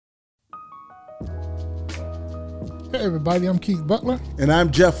Hey everybody, I'm Keith Butler. And I'm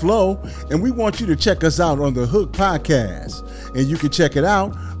Jeff Lowe, and we want you to check us out on the Hook Podcast. And you can check it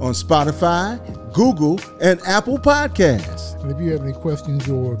out on Spotify, Google, and Apple Podcasts. And if you have any questions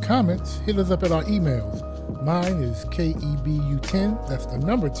or comments, hit us up at our emails. Mine is KEBU10, that's the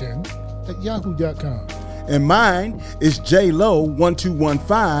number 10, at yahoo.com. And mine is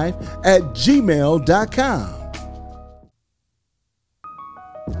jlow1215 at gmail.com.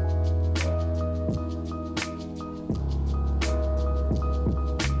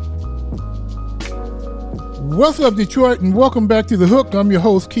 What's up, Detroit, and welcome back to The Hook. I'm your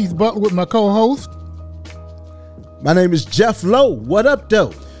host, Keith Butler, with my co-host. My name is Jeff Lowe. What up,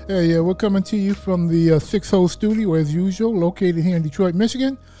 though? Yeah, we're coming to you from the Six Hole Studio, as usual, located here in Detroit,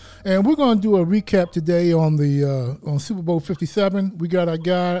 Michigan. And we're going to do a recap today on the on Super Bowl 57. We got our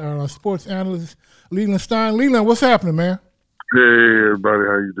guy, our sports analyst, Leland Stein. Leland, what's happening, man? Hey, everybody.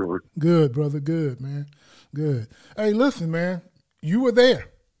 How you doing? Good, brother. Good, man. Good. Hey, listen, man. You were there.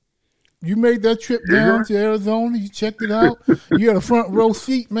 You made that trip down to Arizona. You checked it out. You had a front row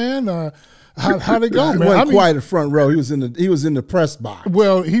seat, man. How'd it go, man? It wasn't quite a front row. He was in the press box.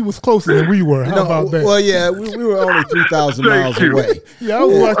 Well, he was closer than we were. How about that? Well, yeah, we were only 3,000 miles away. Yeah, I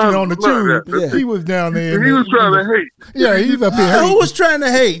was watching on the tube. Yeah. He was down there. He was trying to hate. Yeah, he's up here. Who was trying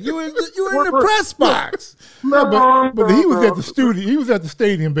to hate? You were in the press box. No, but he was at the studio. He was at the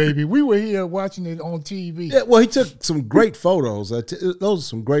stadium, baby. We were here watching it on TV. Yeah, well, he took some great photos. Those are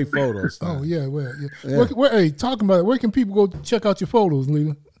some great photos. Oh, yeah, well, yeah. Hey, talking about it, where can people go check out your photos,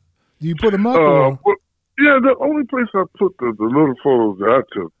 Leland? Do you put them up? Yeah, the only place I put the little photos that I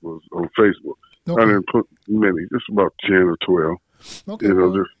took was on Facebook. Okay. I didn't put many, just about 10 or 12. Okay, just a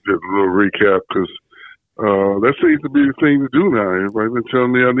little recap because that seems to be the thing to do now. Everybody's been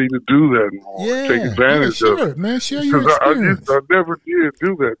telling me I need to do that more, take advantage of it. Man, share your experience. I never did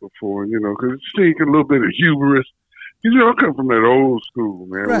do that before, because it seems a little bit of hubris. I come from that old school,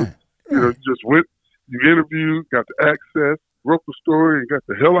 man. Right. You just went, you interviewed, got the access, wrote the story, and got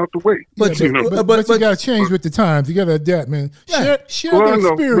the hell out the way. But you got to change with the times. You got to adapt, man. Share the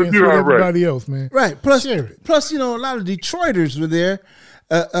experience with everybody else, man. Right. Plus, a lot of Detroiters were there.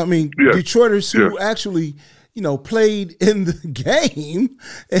 Detroiters who actually, played in the game,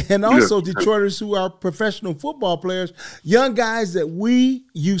 and also Detroiters who are professional football players, young guys that we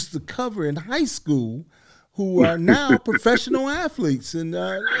used to cover in high school, who are now professional athletes, and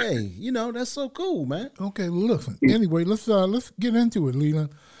that's so cool, man. Okay, listen. Anyway, let's get into it, Leland.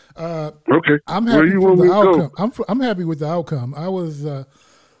 Okay, I'm happy with the outcome. I'm happy with the outcome. I was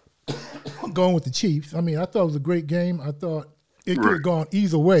going with the Chiefs. I mean, I thought it was a great game. I thought it could have gone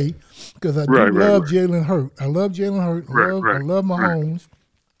either way because I love Jalen Hurts. I love Jalen Hurts. I love Mahomes.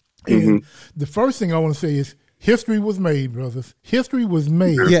 And the first thing I want to say is, history was made, brothers. History was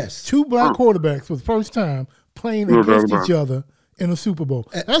made. Yes. Two black quarterbacks for the first time playing against each other in a Super Bowl.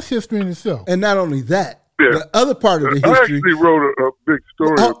 That's history in itself. And not only that, the other part of the history. I actually wrote a big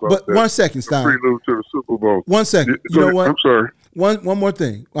story about but that. 1 second, Stein. Prelude to the Super Bowl. 1 second. You know what? I'm sorry. One more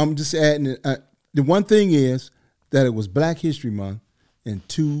thing. I'm just adding it. The one thing is that it was Black History Month and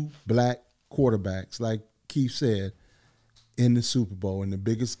two black quarterbacks, like Keith said, in the Super Bowl, in the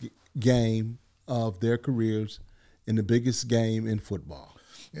biggest game of their careers, in the biggest game in football.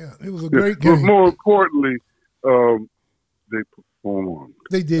 Yeah, it was a great game. But more importantly, they performed.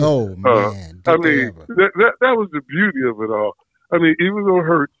 They did. Oh, man. That was the beauty of it all. I mean, even though it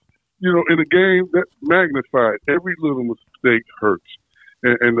hurts, in a game that magnified every little mistake hurts.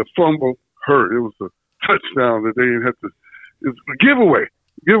 And the fumble hurt. It was a touchdown that they didn't have to. It's a giveaway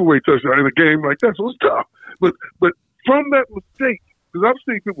touchdown in a game like that. So it's tough. But from that mistake, because I've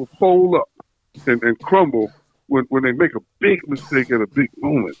seen people fold up and crumble when they make a big mistake at a big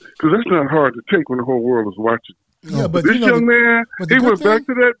moment, because that's not hard to take when the whole world is watching. Yeah, but this young man, he went back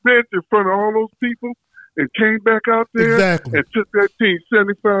to that bench in front of all those people and came back out there and took that team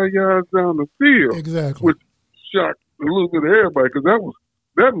 75 yards down the field. Exactly. Which shocked a little bit of everybody, because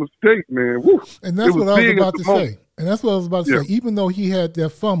that mistake, man. Woo, and that's what I was about to say. And that's what I was about to say. Even though he had that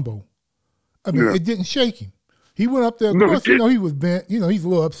fumble, it didn't shake him. He went up there. Of course, he was bent. He's a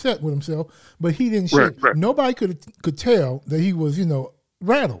little upset with himself, but he didn't shake. Right. Nobody could tell that he was,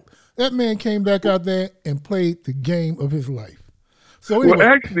 rattled. That man came back out there and played the game of his life. So anyway,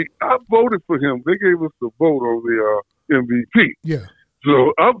 actually, I voted for him. They gave us the vote on the MVP. Yeah.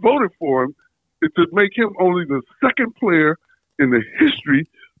 So I voted for him to make him only the second player in the history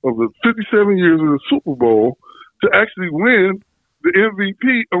of the 57 years of the Super Bowl to actually win the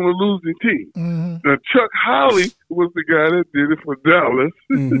MVP on a losing team. Mm-hmm. Now, Chuck Howley was the guy that did it for Dallas.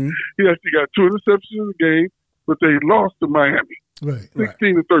 Mm-hmm. He actually got 2 interceptions in the game, but they lost to Miami. Right.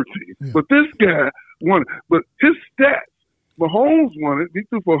 16 to 13. Yeah. But this guy won. But his stats. Mahomes won it. He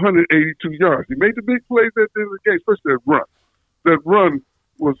threw for 182 yards. He made the big plays at the end of the game, especially that run. That run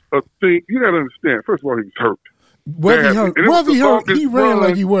was a thing. You got to understand. First of all, he was hurt. Was he hurt? He ran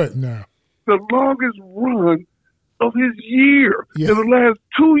like he wasn't now. The longest run of his year in the last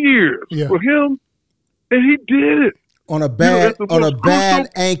 2 years for him, and he did it on a bad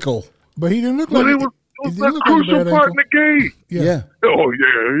ankle. But he didn't look like it was a crucial part in the game. Yeah. Oh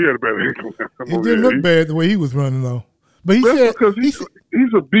yeah, he had a bad ankle. It didn't look bad the way he was running though. But he said because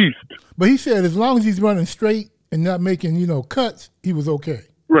he's a beast. But he said as long as he's running straight and not making cuts, he was okay.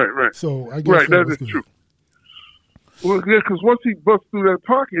 Right. So I guess that is true. Well, yeah, because once he bust through that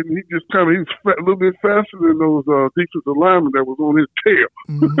pocket, he just he was a little bit faster than those defensive linemen that was on his tail.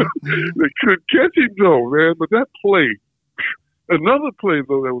 Mm-hmm. They couldn't catch him though, man. But that play, another play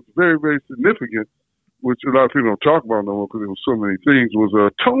though that was very, very significant, which a lot of people don't talk about no more because there was so many things,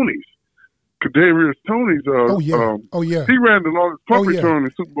 was Tony's. Kadarius Toney's. He ran the longest punt return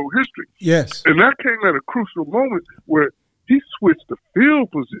in Super Bowl history. Yes, and that came at a crucial moment where he switched the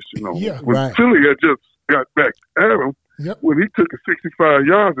field position on him. When Philly had just got back at him, when he took a 65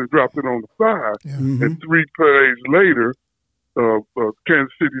 yards and dropped it on the side, and 3 plays later,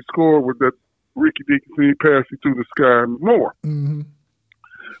 Kansas City scored with that Ricky Dickinson passing through the sky and more. Mm-hmm.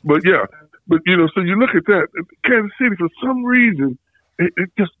 But so you look at that, Kansas City for some reason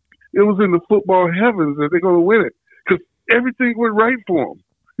it was in the football heavens that they're going to win it because everything went right for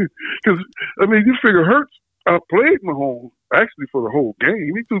them. Because you figure Hurts outplayed Mahomes actually for the whole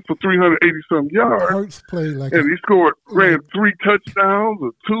game. He threw for 380-some yards. Hurts played and he ran 3 touchdowns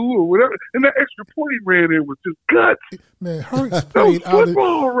or 2 or whatever. And that extra point he ran in was just guts. Man, Hurts played out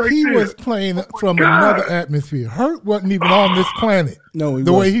of he was playing from another atmosphere. Hurts wasn't even on this planet. No,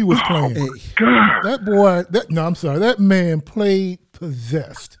 way he was playing. God. That boy, that man played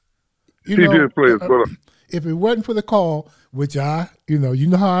possessed. He did play as well. If it wasn't for the call, which you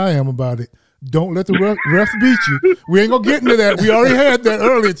know how I am about it, don't let the refs beat you. We ain't going to get into that. We already had that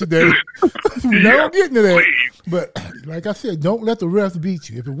earlier today. We're not going to get into that. But like I said, don't let the refs beat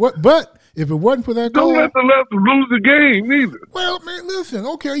you. If it wasn't for that call. Don't let the refs lose the game either. Well, man, listen,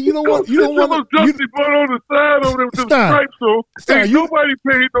 okay, you know what? You don't want to. Justy put on the side over there with the stripes, so ain't nobody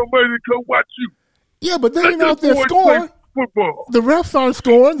paid nobody to come watch you. Yeah, but they ain't out there scoring. Football. The refs aren't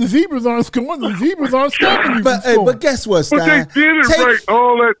scoring. The zebras aren't scoring. The zebras aren't stopping you. But guess what, Stein? But they did it right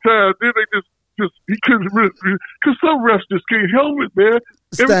all that time. Then they just he couldn't because some refs just can't help it, man.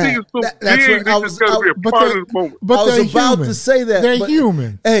 Everything is so big. They just got to be a part of the moment. But I was about to say that. They're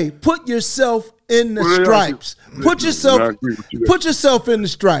human. Hey, put yourself in the stripes. Put yourself in the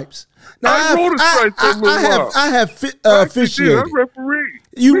stripes. Now, I have officiated. I referee.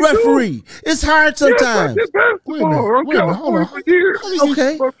 You referee. It's hard sometimes. Yes, wait a minute, hold on.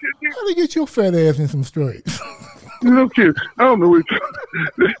 Okay. How do you get your fat ass in some stripes? No kidding. I don't know what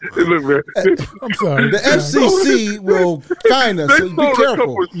look, man. I'm sorry. The FCC will find us, so be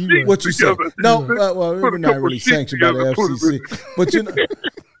careful what you say. No, we're not really sanctioned by the FCC. But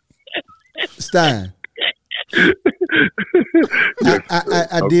Stein.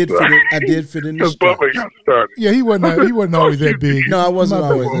 I did fit in the stripes. Yeah, he wasn't always that big. No, I wasn't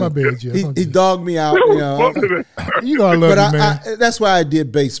always. My bad, Jeff. He dogged me out. I love you, man. That's why I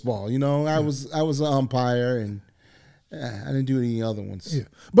did baseball. I was an umpire and I didn't do any other ones. Yeah.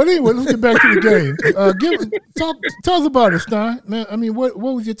 But anyway, let's get back to the game. Tell us about it, Stein. Man, what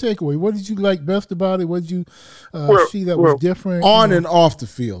was your takeaway? What did you like best about it? What did you see that was different? On and off the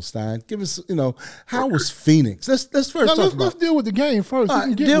field, Stein. Give us, how was Phoenix? Let's first talk about. Let's deal with the game first.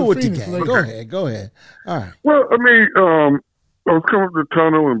 Deal with Phoenix the game. Later. Go ahead. All right. Well, I was coming up the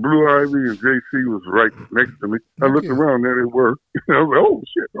tunnel and Blue Ivy and JC was right next to me. I looked around, there they were. I was like, oh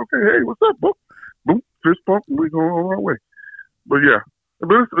shit, okay, hey, what's up, boom? Boom, fist bump, and we're going on our way. But yeah,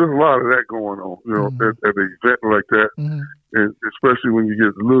 there's a lot of that going on, at an event like that, and especially when you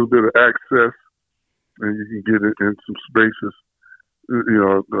get a little bit of access and you can get it in some spaces.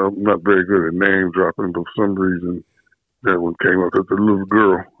 I'm not very good at name dropping, but for some reason that one came up as a little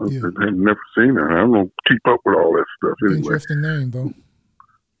girl. I had never seen her. I don't keep up with all that stuff anyway. Interesting name, though.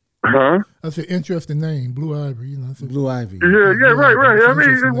 Huh? That's an interesting name, Blue Ivy. Blue Ivy. Yeah, right.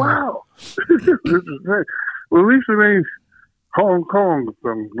 Wow. Well, at least it ain't Hong Kong or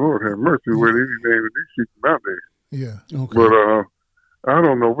something. Lord have mercy, where they name it these people nowadays. Yeah. Okay. But I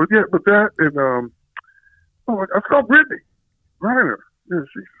don't know. But that and I saw Brittany Reiner. Yeah,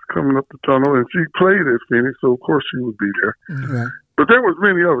 she's coming up the tunnel, and she played at Phoenix, so of course she would be there. Mm-hmm. But there was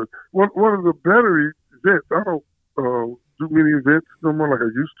many others. One of the better events. I don't do many events no more like I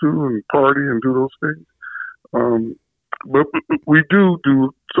used to, and party and do those things. But we do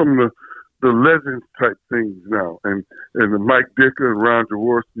some of the legends type things now, and the Mike Dicker and Ron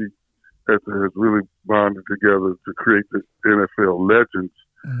Jaworski has really bonded together to create the NFL legends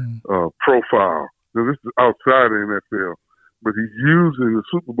profile. Now, this is outside the NFL, but he's using the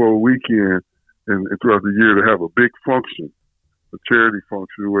Super Bowl weekend and throughout the year to have a big function, a charity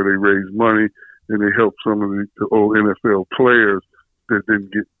function where they raise money and they help some of the old NFL players that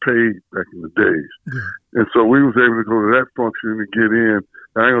didn't get paid back in the days. Yeah. And so we was able to go to that function and get in.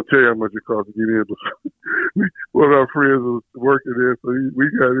 I ain't gonna tell you how much it cost to get in, but one of our friends was working there, so we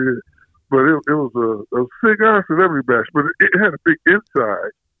got in. But it was a cigar for every batch, but it had a big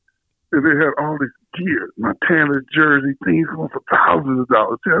inside, and they had all this gear, Montana jersey, things going for thousands of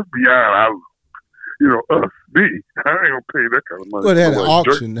dollars. That's beyond me. I ain't gonna pay that kind of money. Well, they had an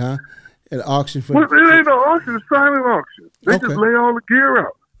auction, huh? An auction for. Well, it ain't no auction; it's silent auction. They just lay all the gear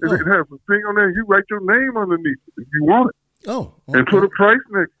out, and it has a thing on there. You write your name underneath it if you want it. Oh, okay. And put a price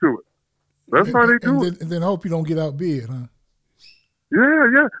next to it. That's how they do it. And then hope you don't get outbid, huh?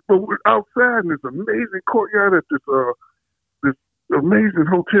 Yeah. But we're outside in this amazing courtyard at this amazing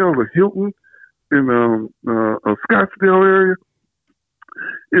hotel, the Hilton, in Scottsdale area.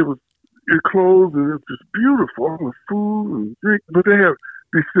 It closed and it's just beautiful. All the food and drink, but they have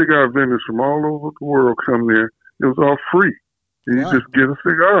these cigar vendors from all over the world come there. It was all free. And you just get a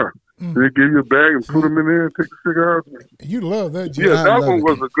cigar. And they give you a bag and put them in there and take the cigars. You love that, Jim. Yeah, that one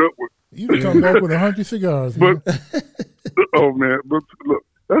was a good one. You come back with 100 cigars. But oh man, but look,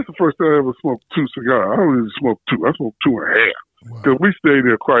 that's the first time I ever smoked 2 cigars. I don't even smoke 2. I smoked 2.5. Because we stayed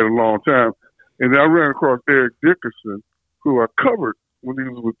there quite a long time. And I ran across Eric Dickerson, who I covered when he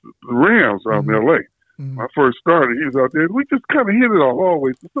was with the Rams out in L.A. When I first started, he was out there. We just kind of hit it off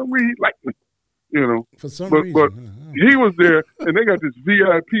always. For some reason, he liked me. For some reason. But he was there, and they got this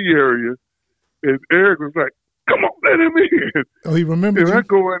VIP area, and Eric was like, come on, let him in. Oh, he remembered you? I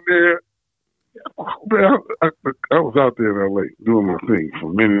go in there. Man, I was out there in L.A. doing my thing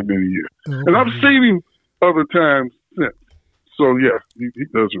for many, many years. Oh, and I've seen him other times since. So, yes, he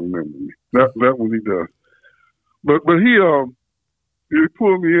does remember me. That one he does. But he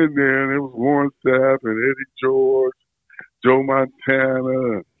pulled me in there, and it was Warren Sapp and Eddie George, Joe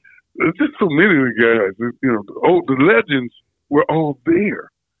Montana. There's just so many of the guys. The legends were all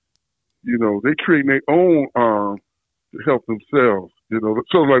there. They create their own arm to help themselves.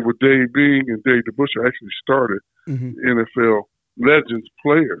 Sort of like with Dave Bing and Dave DeBusschere actually started NFL Legends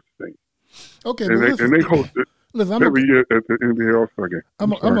Players thing. Okay, and they hosted every year at the NBA All-Star game.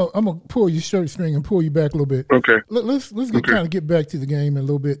 I'm gonna pull your shirt string and pull you back a little bit. Okay. Let's kind of get back to the game in a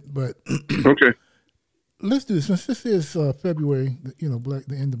little bit, but okay. Let's do this. Since this is February, the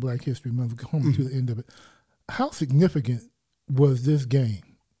end of Black History Month, coming to the end of it. How significant was this game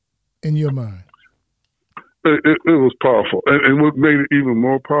in your mind? It was powerful. And what made it even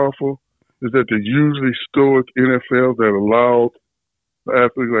more powerful is that the usually stoic NFL that allowed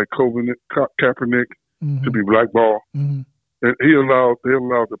athletes like Kaepernick to be blackballed. And they allowed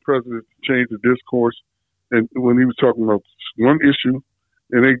the president to change the discourse. And when he was talking about one issue,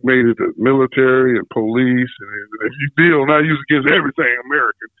 and they made it the military and police, and if you deal now use against everything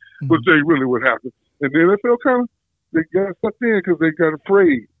American, which they really would happen. And the NFL they got sucked in because they got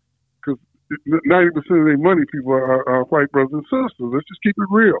afraid. Because 90% of their money people are white brothers and sisters. Let's just keep it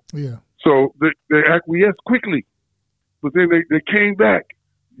real. Yeah. So they acquiesced quickly, but then they came back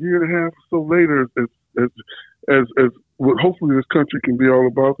a year and a half or so later as what hopefully this country can be all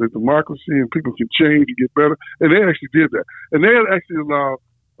about, that democracy and people can change and get better. And they actually did that. And they had actually allowed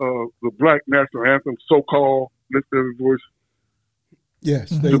the Black National Anthem, so-called, Lift Every Voice.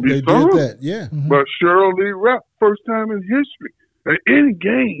 Yes, they did that, yeah. But Cheryl Lee Rap, first time in history, at any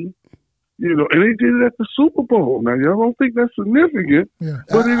game, and they did it at the Super Bowl. Now, y'all don't think that's significant,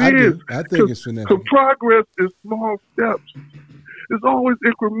 but it is. I think it's significant. So progress is small steps. It's always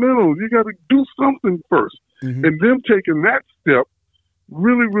incremental. You got to do something first. And them taking that step,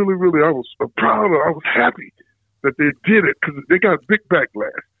 really, really, really, I was proud of. I was happy that they did it because they got a big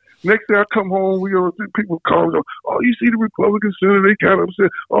backlash. Next day I come home, we go see people calling, oh, you see the Republican Senate, they got upset.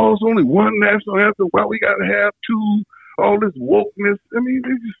 Oh, it's only one national anthem. Why we got to have 2? All this wokeness. I mean,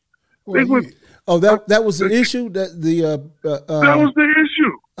 they went. Oh, that was the issue. That was the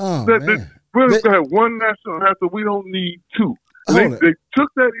issue. Oh, man. We're going to have one national anthem. We don't need 2. They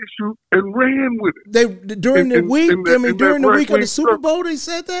took that issue and ran with it. During the week of the Super Bowl, they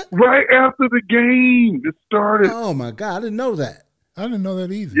said that? Right after the game, it started. Oh, my God. I didn't know that. I didn't know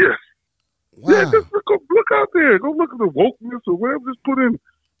that either. Yes. Wow. Yeah, just look out there. Go look at the wokeness or whatever. Just put in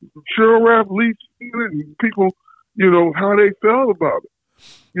Cheryl Rap, Lee, and people, how they felt about it.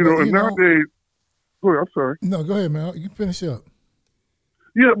 And nowadays, go ahead, I'm sorry. No, go ahead, man. You can finish up.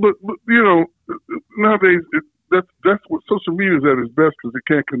 Yeah, but you know, nowadays that's what social media is at its best, because it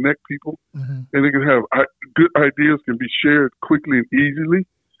can connect people, and it can have good ideas can be shared quickly and easily,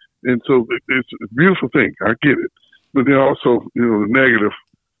 and so it's a beautiful thing. I get it, but then also, you know, the negative.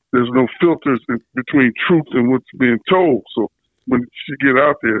 There's no filters between truth and what's being told. So when she get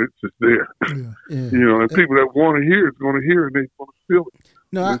out there, it's just there. Yeah. You know, and people that want to hear it's going to hear, and they want to feel it.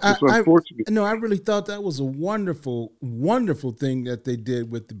 No, it's unfortunate. I really thought that was a wonderful, wonderful thing that they did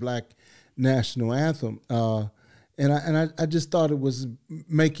with the Black National Anthem. And I just thought it was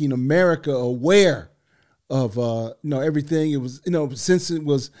making America aware of everything. It was, since it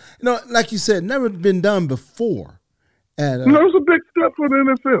was, like you said, never been done before. And, it was a big step for the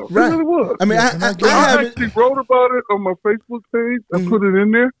NFL. Right. It really was. I mean, I actually wrote about it on my Facebook page. I put it in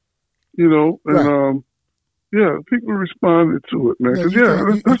there, and people responded to it, man. Because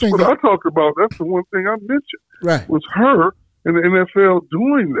that's what I talked about. That's the one thing I mentioned. Right. Was her and the NFL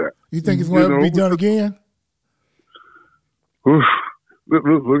doing that. You think it's going to be done again?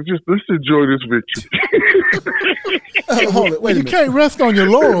 Let's enjoy this victory. Hold it. Wait a minute. You can't rest on your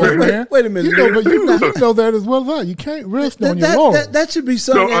laurels, man. Wait a minute. You know that as well as I. You can't rest on your laurels. That should be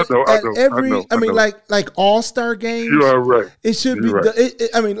something I mean, like All-Star games. You are right. It should be. Right.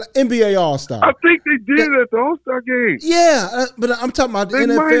 NBA All-Star. I think they did at the All-Star game. Yeah, but I'm talking about the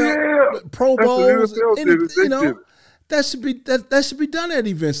NFL, Pro Bowls. That should be done at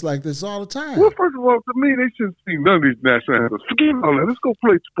events like this all the time. Well, first of all, to me, they shouldn't see none of these national anthems. Forget all that. Let's go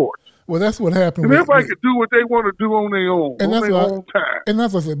play sports. Well, that's what happened. And everybody can do what they want to do on their own, own time. And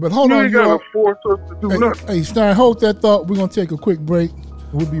that's what I said. But hold on, you ain't got to force us to do nothing. Hey, Stein, hold that thought. We're going to take a quick break.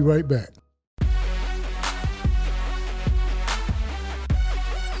 We'll be right back.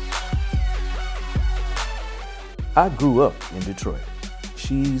 I grew up in Detroit.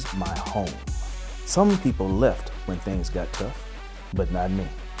 She's my home. Some people left when things got tough, but not me.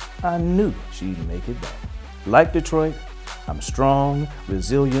 I knew she'd make it back. Like Detroit, I'm strong,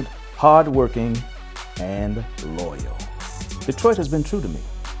 resilient, hardworking, and loyal. Detroit has been true to me.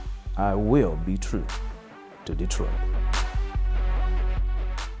 I will be true to Detroit.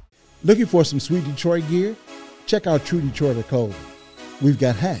 Looking for some sweet Detroit gear? Check out True Detroiter Clothing. We've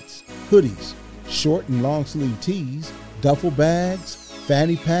got hats, hoodies, short and long sleeve tees, duffel bags,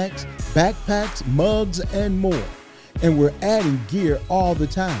 fanny packs, backpacks, mugs, and more. And we're adding gear all the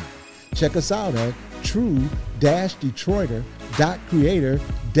time. Check us out at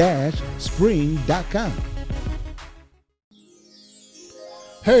true-detroiter.creator-spring.com.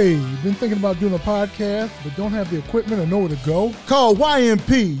 Hey, you've been thinking about doing a podcast but don't have the equipment or nowhere to go? Call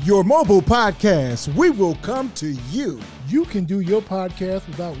YMP, your mobile podcast. We will come to you. You can do your podcast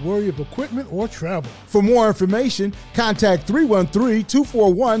without worry of equipment or travel. For more information, contact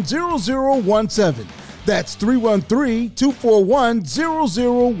 313-241-0017. That's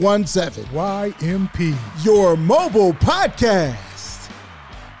 313-241-0017. YMP. Your mobile podcast.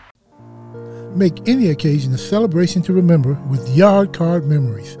 Make any occasion a celebration to remember with Yard Card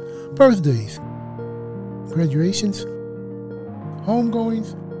Memories. Birthdays, graduations,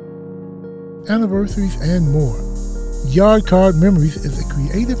 homegoings, anniversaries, and more. Yard Card Memories is a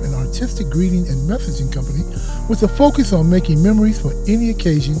creative and artistic greeting and messaging company with a focus on making memories for any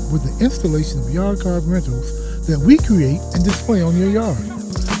occasion with the installation of yard card rentals that we create and display on your yard.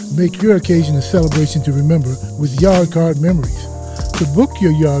 Make your occasion a celebration to remember with Yard Card Memories. To book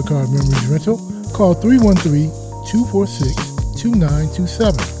your Yard Card Memories rental, call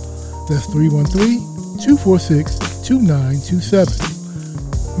 313-246-2927. That's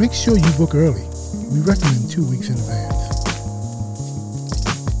 313-246-2927. Make sure you book early. We recommend 2 weeks in advance.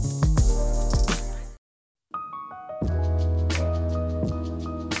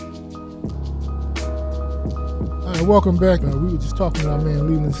 All right, welcome back. We were just talking to our man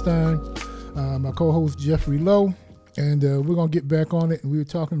Leland Stein, my co-host Jeffrey Lowe, and we're going to get back on it. And we were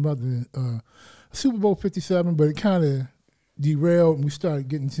talking about the Super Bowl 57, but it kind of derailed, and we started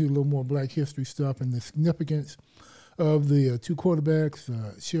getting to a little more Black history stuff and the significance of the two quarterbacks,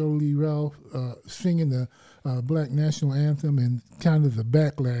 Sheryl Lee Ralph singing the Black National Anthem, and kind of the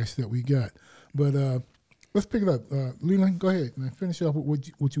backlash that we got. But let's pick it up. Leland, go ahead and finish up with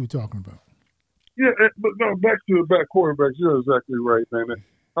what you were talking about. Yeah, but no, back to the black quarterbacks. You're exactly right, man.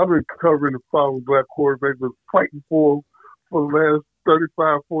 I've been covering the problem with black quarterbacks, but fighting for the last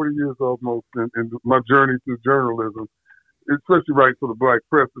 35, 40 years almost in my journey through journalism, especially right for the black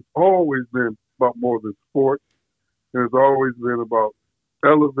press. It's always been about more than sports. And it's always been about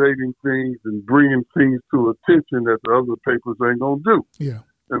elevating things and bringing things to attention that the other papers ain't going to do. Yeah.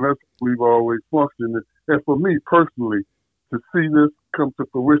 And that's what we've always functioned. And for me personally, to see this come to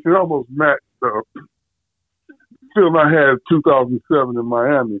fruition, it almost matched feeling I had in 2007 in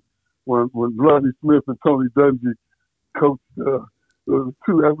Miami when Lovie Smith and Tony Dungy coached the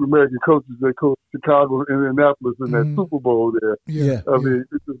two African American coaches. They coached Chicago and Indianapolis in that Super Bowl there. Yeah. I mean,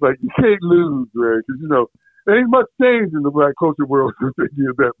 it's just like you can't lose, man, because there ain't much change in the black culture world since they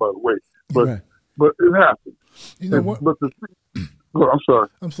did that, by the way. But it happened. You know what? I'm sorry.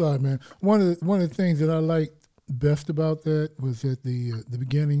 I'm sorry, man. One of the things that I liked best about that was at the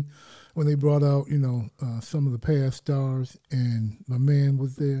beginning when they brought out, some of the past stars, and my man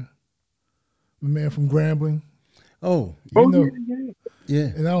was there. My man from Grambling. Oh, yeah.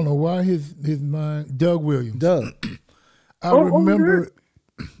 And I don't know why his mind, Doug Williams. Doug. I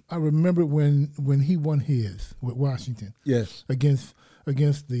remember when he won his with Washington. Yes. Against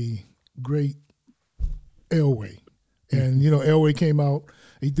the great Elway. And, Elway came out.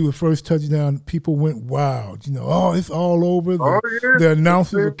 He threw the first touchdown. People went wild. It's all over. The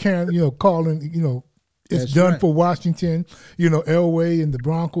announcers were calling, it's That's done right. for Washington. Elway and the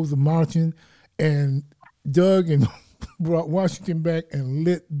Broncos are marching. And Doug and brought Washington back and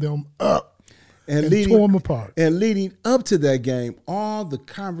lit them up and tore them apart. And leading up to that game, all the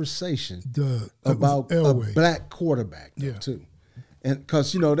conversation about a black quarterback, too. And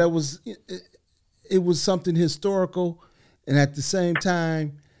because, that was it was something historical. And at the same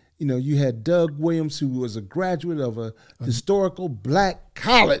time, you had Doug Williams, who was a graduate of a historical black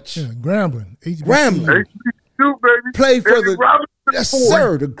college. Yeah, Grambling. Grambling. HBCU, baby. Played for Eddie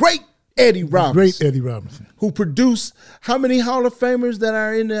Robinson. the great Eddie Robinson. Great Eddie Robinson. Who produced how many Hall of Famers that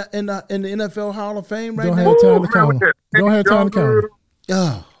are in the NFL Hall of Fame right now? Don't have time to count them. Don't have time to count them.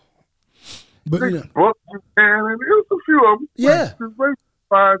 Oh. But, and it was a few of them. Yeah. Like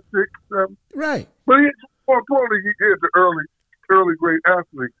 5, 6, 7. Right. But more importantly, he had the early great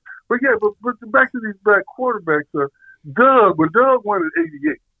athletes. But back to these black quarterbacks, when Doug won in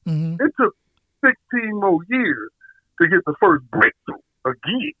 '88, it took 16 more years to get the first breakthrough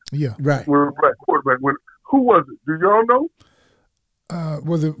again. Yeah. Right. With a black quarterback. Who was it? Do y'all know?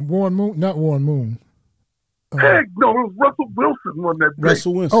 Was it Warren Moon? Not Warren Moon. Heck, no, it was Russell Wilson won that.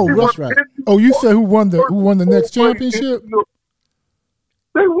 Russell Wilson. Oh, that's right. Oh, you said who won the next championship?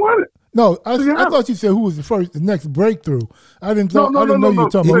 They won it. No, I thought you said who was the next breakthrough. I didn't know you were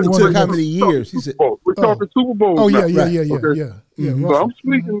talking about it took how many years. He said, we're talking Super Bowl. Oh, now. yeah. Mm-hmm. So I'm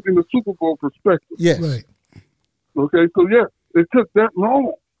speaking in the Super Bowl perspective. Yes. Right. Okay, so it took that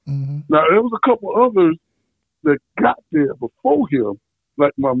long. Mm-hmm. Now, there was a couple others that got there before him,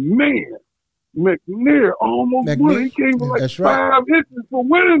 like my man, McNair, almost won. He came with like 5 hits for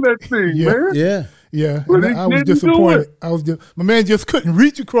winning that thing, man. Yeah. Yeah, and I was disappointed. My man just couldn't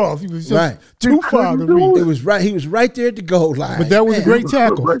reach across. He was just too far to reach. It was right. He was right there at the goal line. But that was a great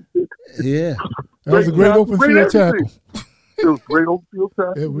tackle. Yeah, that was a great open field tackle. It was great open field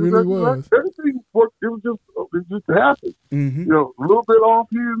tackle. It really was. Everything worked. It just happened. Mm-hmm. A little bit off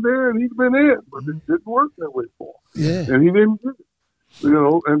here and there, and he'd been in, but it didn't work that way for him. Yeah, and he didn't get it.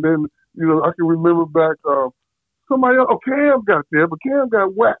 And then I can remember back somebody else. Cam got there, but Cam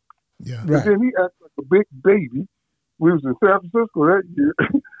got whacked. Yeah, right. And then he acted like a big baby. We was in San Francisco that year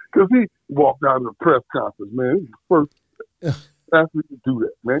because he walked out of the press conference, man. He was the first athlete to do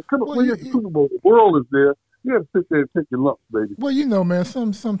that, man. Come on, when you're at the Super Bowl, the world is there. You have to sit there and take your lumps, baby. Well, man,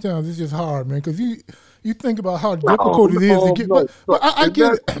 sometimes it's just hard, man, because you think about how difficult it is to get. But I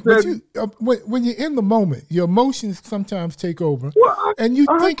get it. But when you're in the moment, your emotions sometimes take over, and you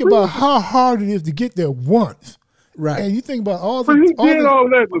think about how hard it is to get there once. Right. And you think about all the... But he did all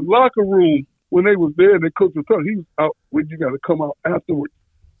that in the locker room when they was there and they coach was talking. He was out when you got to come out afterwards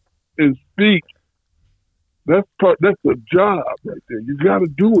and speak. That's the job right there. You got to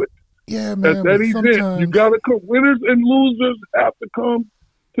do it. Yeah, man. At that event, you got to come. Winners and losers have to come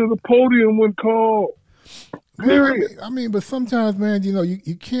to the podium when called. Period. I mean, but sometimes, man,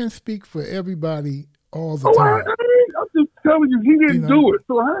 you can't speak for everybody all the time. I'm just telling you, he didn't do it.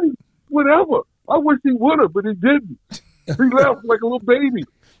 So, hey, whatever. I wish he would have, but he didn't. He left like a little baby.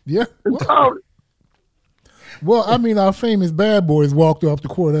 Yeah. Well, I mean, our famous bad boys walked off the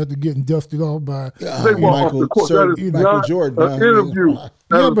court after getting dusted off by Michael Jordan. Interview.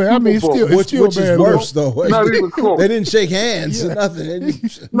 Yeah, but I mean, it's still which is worse, though. Not even close. They didn't shake hands or nothing.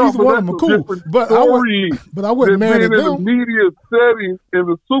 Neither one of them are cool. But I wasn't mad at them. In a media setting in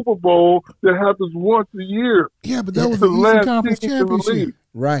the Super Bowl that happens once a year. Yeah, but that was the Eastern Conference Championship.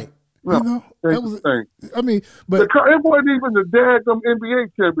 Right. That was. I mean, but it wasn't even the daggum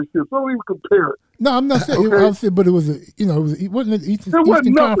NBA championship. Don't even compare it. No, I'm not saying. I said, but it was it wasn't an Eastern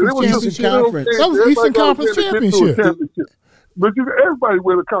Conference Championship. That was Eastern Conference Championship. But everybody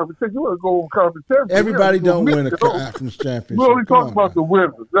win a conference championship. You want to go on conference championship. Everybody don't win a conference championship. We only talk about the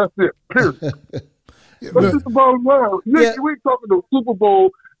winners. That's it. Period. That's just the bottom line. Yeah. We talking the Super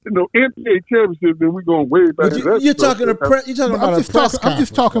Bowl, NBA championship, then we're going way back. You're talking about a press conference. I'm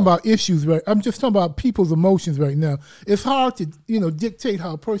just talking about issues, right? I'm just talking about people's emotions right now. It's hard to, dictate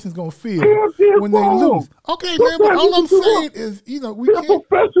how a person's going to feel when they lose. Okay, man, but all I'm saying is, we can't.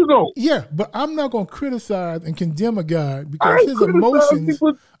 Professional. Yeah, but I'm not going to criticize and condemn a guy because his emotions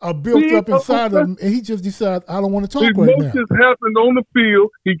are built up inside of him, and he just decides, I don't want to talk right now. Emotions happened on the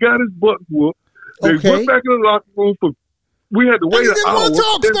field. He got his butt whooped. They went back in the locker room for. We had to wait an hour. He didn't want to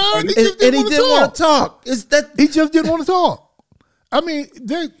talk, Stein. He didn't want to talk. He just didn't want to talk. I mean,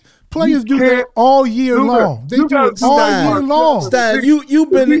 players do that all year long. They do it all year long. Stein,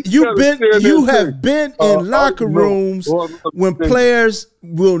 you have been in locker rooms when players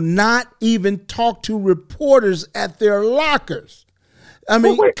will not even talk to reporters at their lockers. I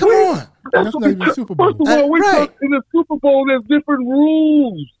mean, come on. That's not even Super Bowl. First of all, in the Super Bowl, there's different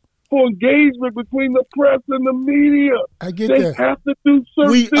rules for engagement between the press and the media. I get they that. Have to do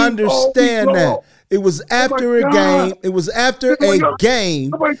certain we things understand that. It was after a game. It was after a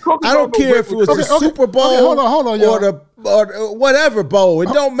game. I don't care if it was the Super Bowl or whatever bowl. It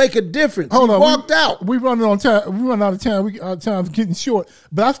don't make a difference. He walked out. We running on time. We run out of time. Our time's getting short.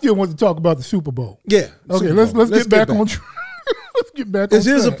 But I still want to talk about the Super Bowl. Yeah. Okay. Let's get back on track. Let's get back on track. This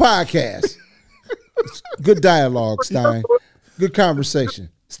is a podcast. Good dialogue, Stein. Good conversation.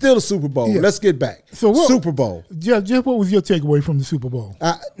 Still the Super Bowl. Yeah. Let's get back. Super Bowl. Jeff, what was your takeaway from the Super Bowl?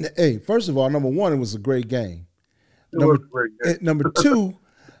 First of all, number one, it was a great game. Was a great game. Number two,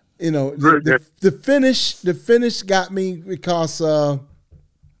 the finish got me because. Oh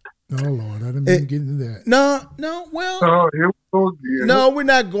Lord, I didn't even get into that. No. Well, here we go again. No, we're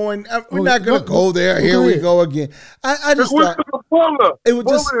not going. We're not going to go there. Here we go again. I just thought it was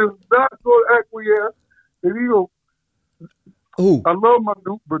just is not going to acquiesce, and he don't. Ooh. I love my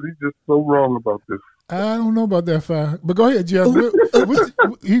Duke, but he's just so wrong about this. I don't know about that, Fire. But go ahead, Jeff.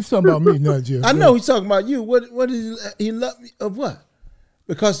 He's talking about me, not Jeff. I know he's talking about you. What did he love me of what?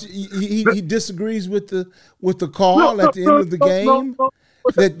 Because he disagrees with the call at the end of the game.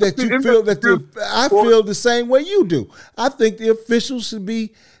 That you feel that I feel the same way you do. I think the officials should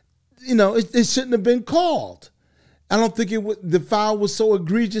be, it shouldn't have been called. I don't think the foul was so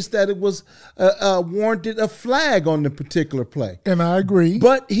egregious that it was warranted a flag on the particular play. And I agree.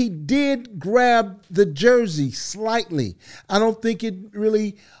 But he did grab the jersey slightly. I don't think it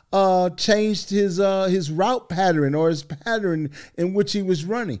really changed his route pattern or his pattern in which he was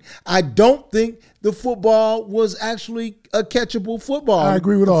running. I don't think the football was actually a catchable football. I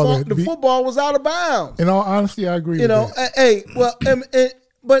agree with all that. The football was out of bounds. In all honesty, I agree with that.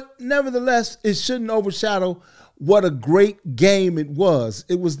 But nevertheless, it shouldn't overshadow what a great game it was.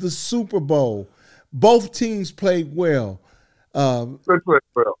 It was the Super Bowl. Both teams played well. They played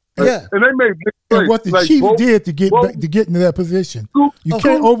well. Yeah. And they made big plays. And what the Chiefs did to get into that position. You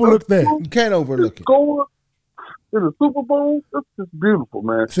can't overlook that. You can't overlook it. Score in the Super Bowl, that's just beautiful,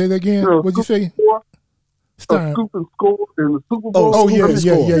 man. Say that again. What'd you say? A scoop and score in the Super Bowl. Yeah.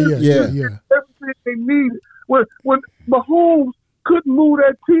 Everything they needed. When Mahomes couldn't move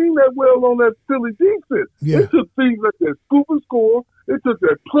that team that well on that Philly defense. Yeah. They took things like that scoop and score. They took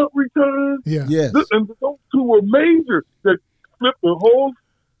that punt return. Yeah. Yes. And those two were major that flipped the whole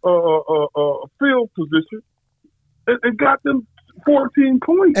field position and got them 14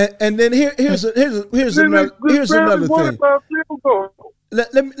 points. And then here's another thing.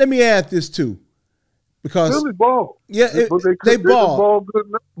 Let me add this too. Because Philly ball. Yeah, they ball. Good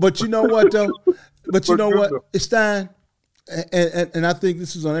enough. But you know what though? Stein, and I think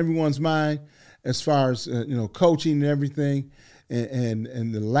this is on everyone's mind as far as coaching and everything,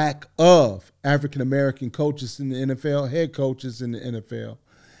 and the lack of African American coaches in the NFL, head coaches in the NFL,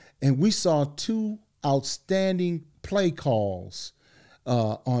 and we saw two outstanding play calls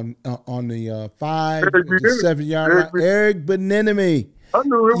on the 5 to 7 yard line. Eric Bieniemy. I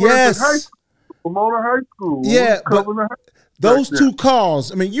knew him yes. High school, Pomona High School. Yeah, but those two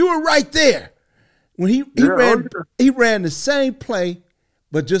calls. I mean, you were right there. When he ran the same play,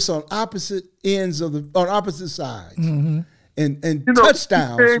 but just on opposite ends on opposite sides, and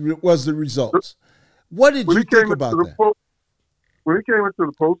touchdowns was the results. What did you think about that? When he came into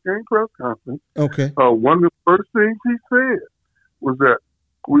the post-game press conference, okay, one of the first things he said was that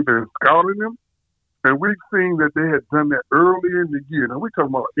we've been scouting him, and we've seen that they had done that early in the year. Now we're talking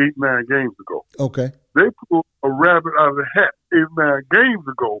about 8-9 games ago. Okay, they pulled a rabbit out of the hat 8-9 games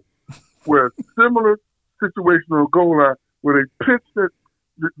ago. Where a similar situational goal line where they pitch the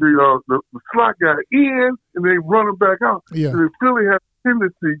slot guy in and they run him back out. Yeah. So they really have a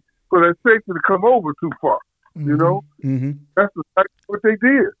tendency for that safety to come over too far. Mm-hmm. That's exactly what they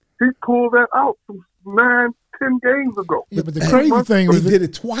did. He pulled that out from 9-10 games ago. Yeah, but the crazy thing was they did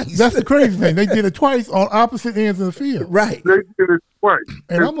it twice. That's the crazy thing. They did it twice on opposite ends of the field. Right. They did it twice.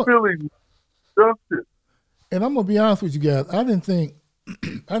 And Philly justice. And I'm gonna be honest with you guys. I didn't think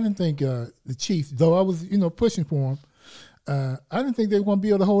the Chiefs, though I was pushing for them. I didn't think they were gonna be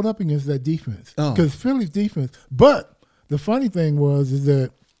able to hold up against that defense because Philly's defense. But the funny thing is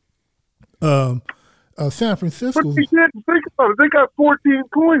that San Francisco. But you didn't think about it. They got 14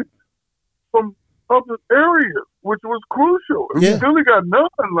 points from other areas, which was crucial. Yeah. Philly got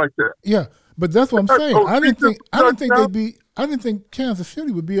nothing like that. Yeah, but that's what I'm saying. I didn't think Kansas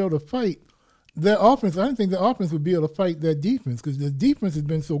City would be able to fight their offense. I didn't think the offense would be able to fight their defense because the defense has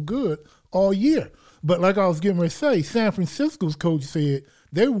been so good all year. But like I was getting ready to say, San Francisco's coach said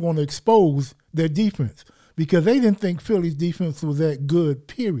they were going to expose their defense because they didn't think Philly's defense was that good,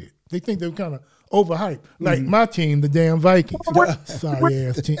 period. They think they were kind of overhyped. Like my team, the damn Vikings. Sorry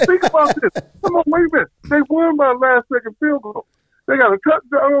ass team. Think about this. Come on, wait a minute. They won by last-second field goal. They got a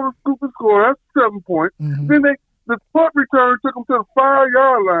touchdown on the scoop and score. That's 7 points. Mm-hmm. Then the punt return took them to the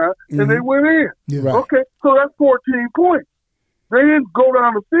 5-yard line, and they went in. Yeah. Right. Okay, so that's 14 points. They didn't go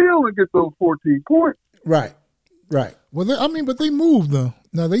down the field and get those 14 points. Right. Well, but they moved them.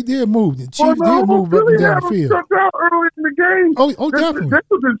 Now they did move. The Chiefs did move up and down the field. Shut down early in the game. Oh, definitely. They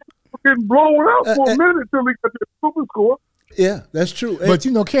was getting blown out for a minute until they got the super score. Yeah, that's true. But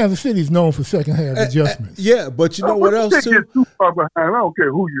Kansas City is known for second half adjustments. Yeah, but you know what else They too? get too far behind. I don't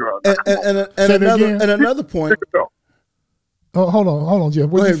care who you are. And another point. Oh, hold on, Jeff.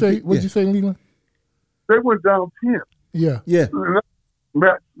 What did you say? Yeah. What did you say, Leland? They went down 10. Yeah.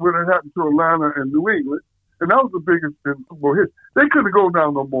 Match when it happened to Atlanta and New England. And that was the biggest in football history. They couldn't go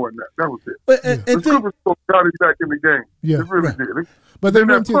down no more than that. That was it. But, the Super Bowl got him back in the game. Yeah. It really did. But then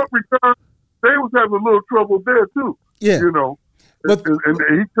that punt return, they was having a little trouble there too. Yeah. But,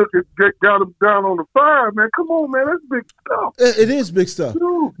 and he took it, got him down on the 5, man. Come on, man. That's big stuff. It is big stuff.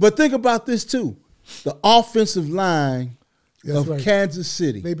 Dude. But think about this too. The offensive line of right. Kansas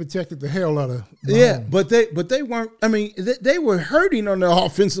City. They protected the hell out of Mahomes. Yeah, but they weren't. I mean, they were hurting on their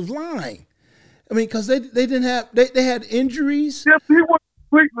offensive line. I mean, because they didn't have they had injuries. Yes, he was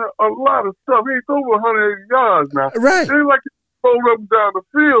completing a lot of stuff. He's over 180 yards now. Right. They like to roll up and down the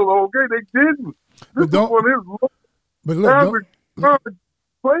field. Okay, they didn't. This is one of his average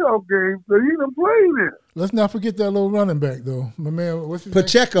playoff games that he done played in. Let's not forget that little running back though, my man. What's his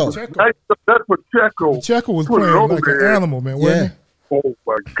Pacheco. name? That's Pacheco. Pacheco was playing like an animal, man. Wasn't he? Oh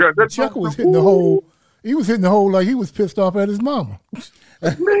my God! Pacheco was hitting the hole. He was hitting the hole like he was pissed off at his mama.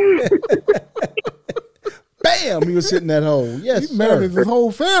 Bam! He was hitting that hole. Yes, he mad at his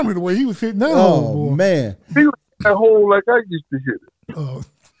whole family the way he was hitting that Oh hole. Boy. Man, he was hitting that hole like I used to hit it. Oh.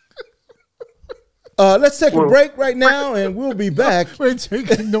 Let's take a break right now, and we'll be back. We're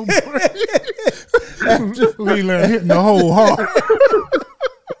taking no break. Leland hitting the hole hard.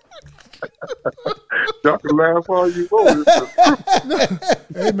 Y'all can laugh all you want.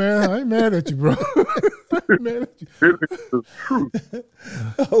 Hey man, I ain't mad at you, bro. I ain't mad at you. It is the truth.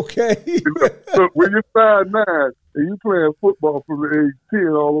 Okay. Look, when you're 5'9" and you playing football from the age 10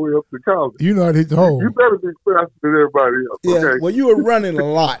 all the way up to college, you know how to hit the hole. You better be faster than everybody else. Yeah. Okay? Well, you were running a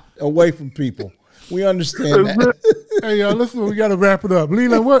lot away from people. We understand that. Hey, listen, we got to wrap it up.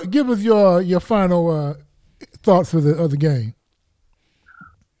 Leland, give us your final thoughts of the game.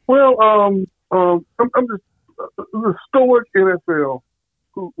 Well, I'm just the stoic NFL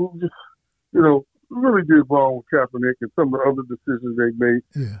who just, really did wrong with Kaepernick and some of the other decisions they made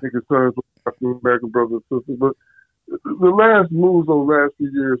in concerns with African American brothers and sisters. But the last moves over the last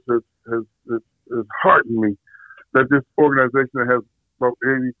few years has heartened me that this organization that has about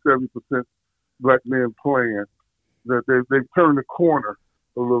 80-70% black men playing, that they've turned the corner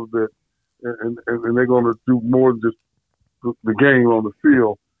a little bit, and they're going to do more than just the game on the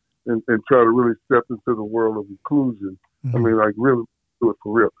field and try to really step into the world of inclusion. Mm-hmm. I mean, like really do it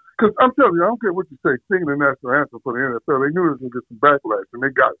for real. Because I'm telling you, I don't care what you say, singing the national anthem for the NFL, they knew they was going to get some backlash, and they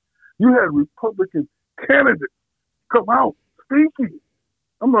got it. You had Republican candidates come out speaking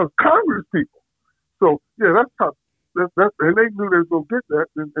among Congress people. So, yeah, that's tough. And they knew they was going to get that,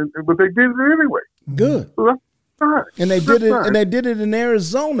 but they did it anyway. Good. So that's fine. And they did it. And they did it in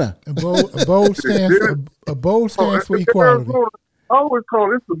Arizona. A bold stance for equality. Arizona, I always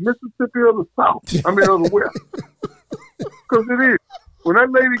call it the Mississippi of the South. I mean, of the West. Because it is. When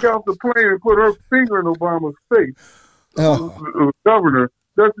that lady got off the plane and put her finger in Obama's face, the governor,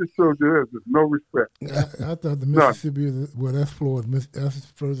 that just shows you there's just no respect. I thought the Mississippi, that's Florida. That's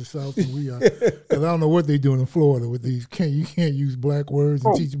further south than we are. Because I don't know what they're doing in Florida with these. You can't use black words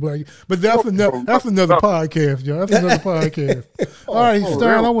and teach black. But that's another podcast, Joe. That's another podcast. All right,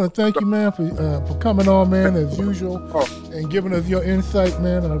 Stern, I want to thank you, man, for coming on, man, as usual, and giving us your insight,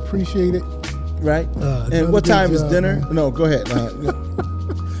 man. I appreciate it. Right. And what time is dinner? Man. No, go ahead.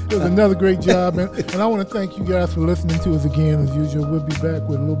 It was another great job, man. And I want to thank you guys for listening to us again, as usual. We'll be back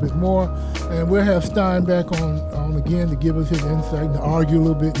with a little bit more. And we'll have Stein back on again to give us his insight and to argue a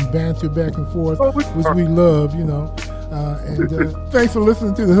little bit and banter back and forth, which we love, you know. And thanks for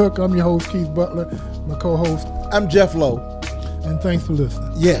listening to The Hook. I'm your host, Keith Butler. My co-host, I'm Jeff Lowe. And thanks for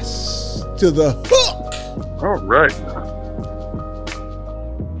listening. Yes, to The Hook. All right.